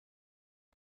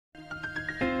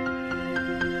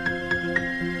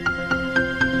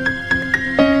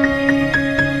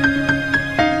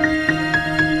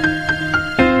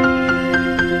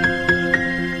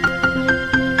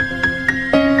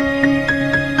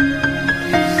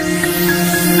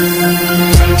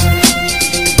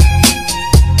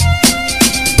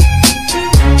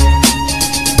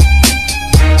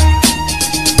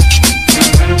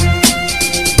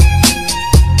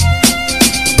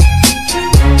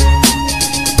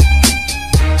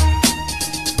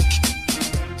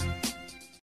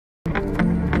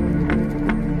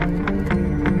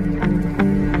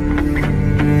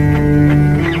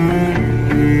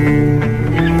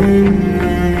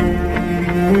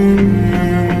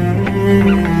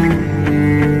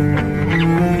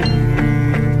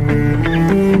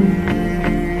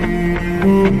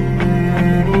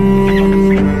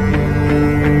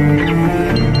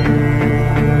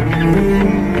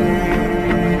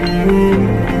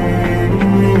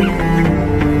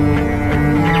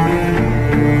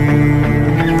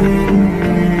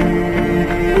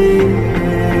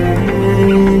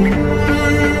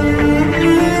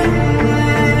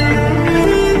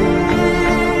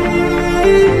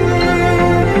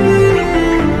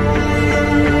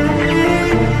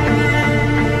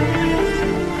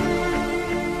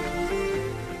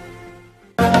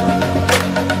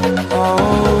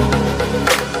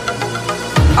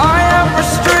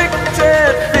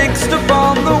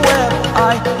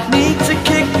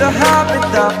habit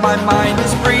that my mind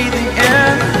is breathing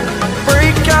in.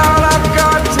 Break out, I've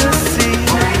got to see.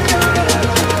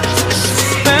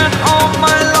 Spent all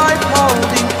my life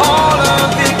holding all of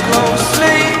it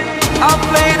closely. I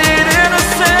played it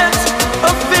innocent,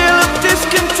 a feel of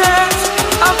discontent.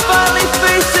 I'm finally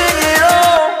facing it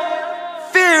all,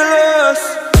 fearless.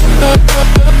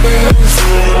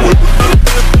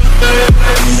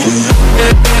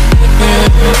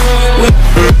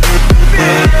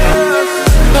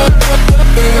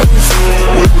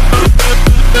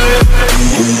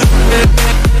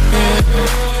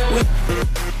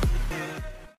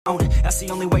 That's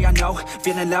the only way I know.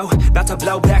 Feeling low, about to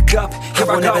blow back up. Here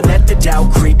I won't ever let the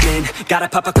doubt creep in. Gotta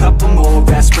pop a couple more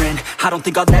aspirin. I don't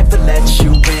think I'll ever let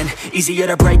you in. Easier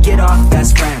to break it off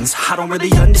best friends. I don't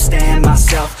really understand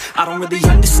myself. I don't really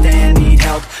understand, need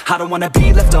help. I don't wanna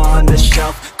be left on the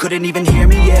shelf. Couldn't even hear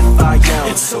me if I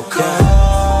yelled. It's so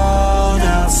cold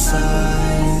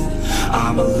outside,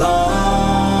 I'm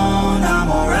alone, I'm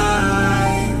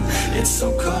alright. It's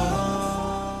so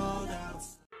cold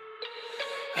outside.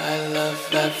 I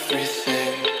love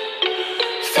everything.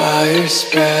 Fire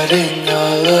spreading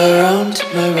all around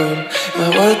my room. My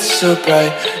world's so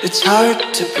bright, it's hard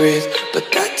to breathe, but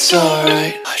that's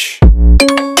alright. Hush.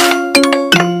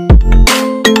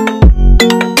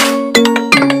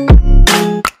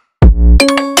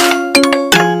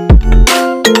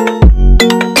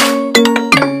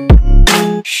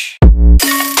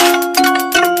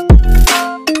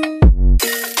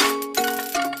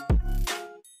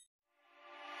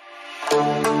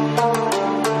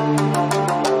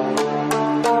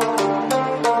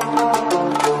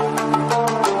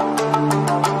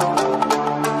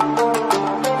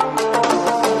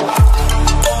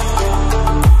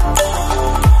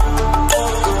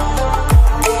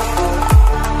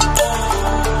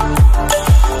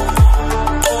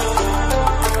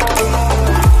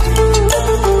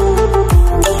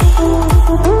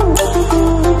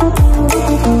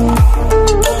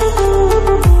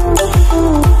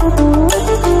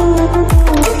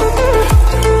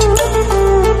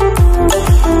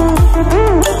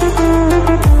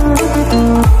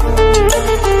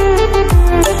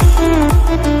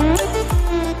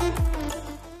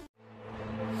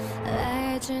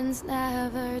 Legends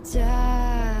never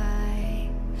die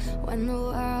when the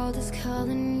world is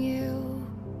calling you.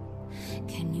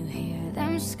 Can you hear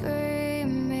them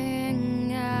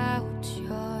screaming out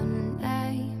your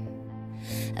name?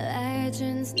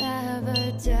 Legends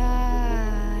never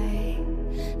die,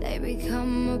 they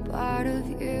become a part of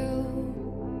you.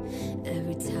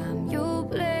 Every time you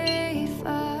play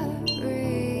far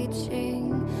reaching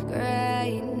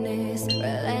greatness,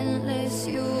 relentless,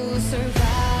 you survive.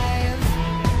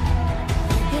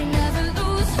 They never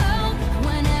lose hope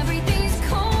when everything's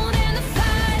cold and the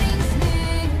fighting's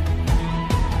near.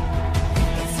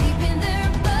 It's deep in their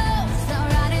bones, they'll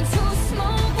ride into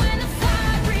smoke when the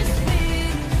fire is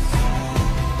fierce.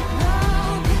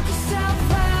 Oh, pick yourself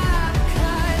up,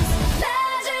 'cause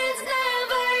legends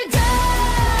never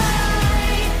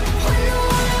die when the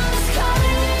world is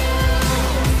calling you.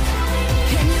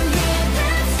 Can you hear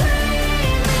them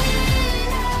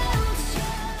screaming out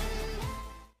your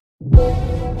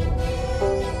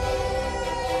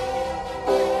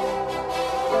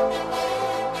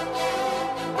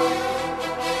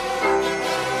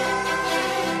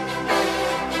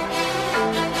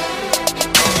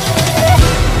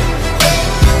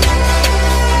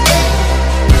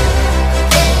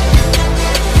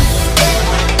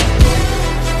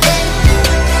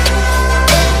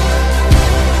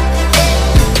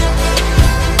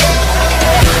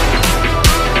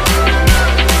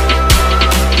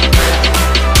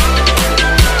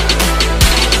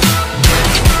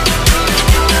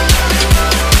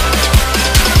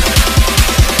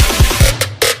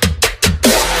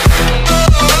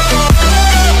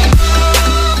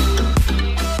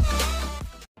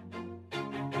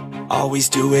Always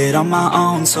do it on my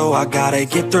own, so I gotta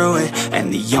get through it.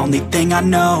 And the only thing I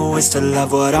know is to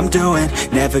love what I'm doing.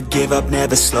 Never give up,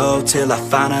 never slow, till I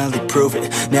finally prove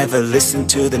it. Never listen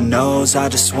to the no's, I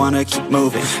just wanna keep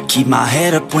moving. Keep my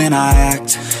head up when I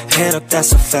act, head up,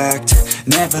 that's a fact.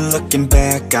 Never looking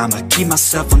back, I'ma keep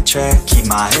myself on track. Keep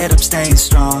my head up, staying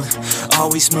strong,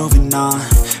 always moving on.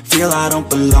 Feel I don't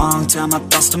belong, tell my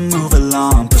thoughts to move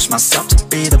along. Push myself to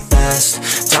be the best,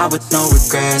 die with no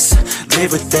regrets.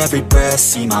 Live with every breath,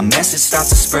 see my message start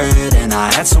to spread. And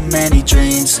I had so many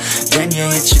dreams, then you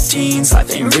hit your teens.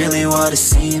 Life ain't really what it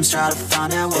seems, try to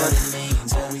find out what it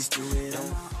means. Always do it on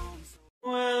my own.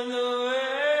 When the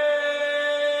waves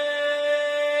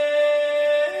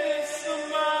of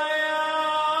my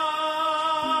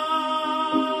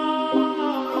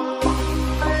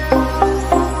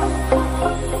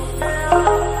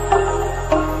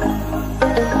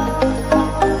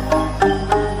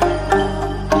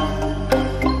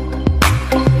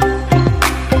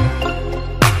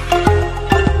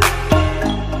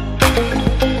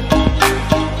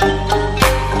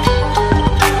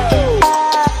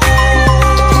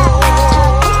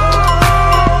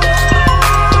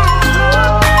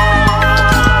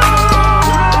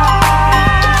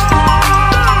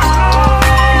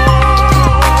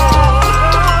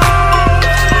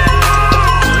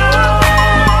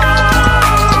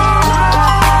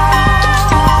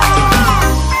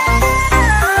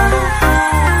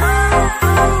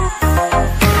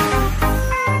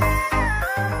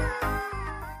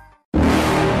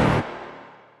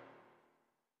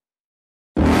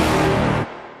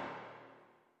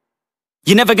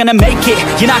you're never gonna make it.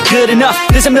 You're not good enough,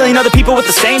 there's a million other people with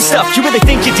the same stuff. You really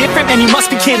think you're different? Man, you must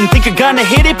be kidding. Think you're gonna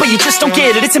hit it, but you just don't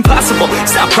get it. It's impossible,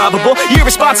 it's not probable, you're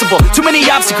irresponsible. Too many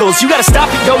obstacles, you gotta stop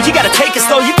it, yo. You gotta take it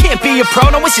slow, you can't be a pro.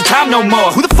 Don't waste your time no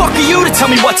more. Who the fuck are you to tell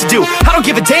me what to do? I don't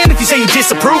give a damn if you say you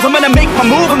disapprove. I'm gonna make my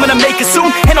move, I'm gonna make it soon.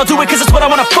 And I'll do it cause it's what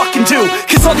I wanna fucking do.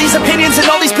 Cause all these opinions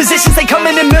and all these positions, they come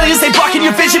in millions, they blocking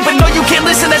your vision. But no, you can't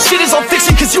listen, that shit is all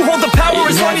fiction. Cause you hold the power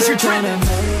as long as you're dreaming.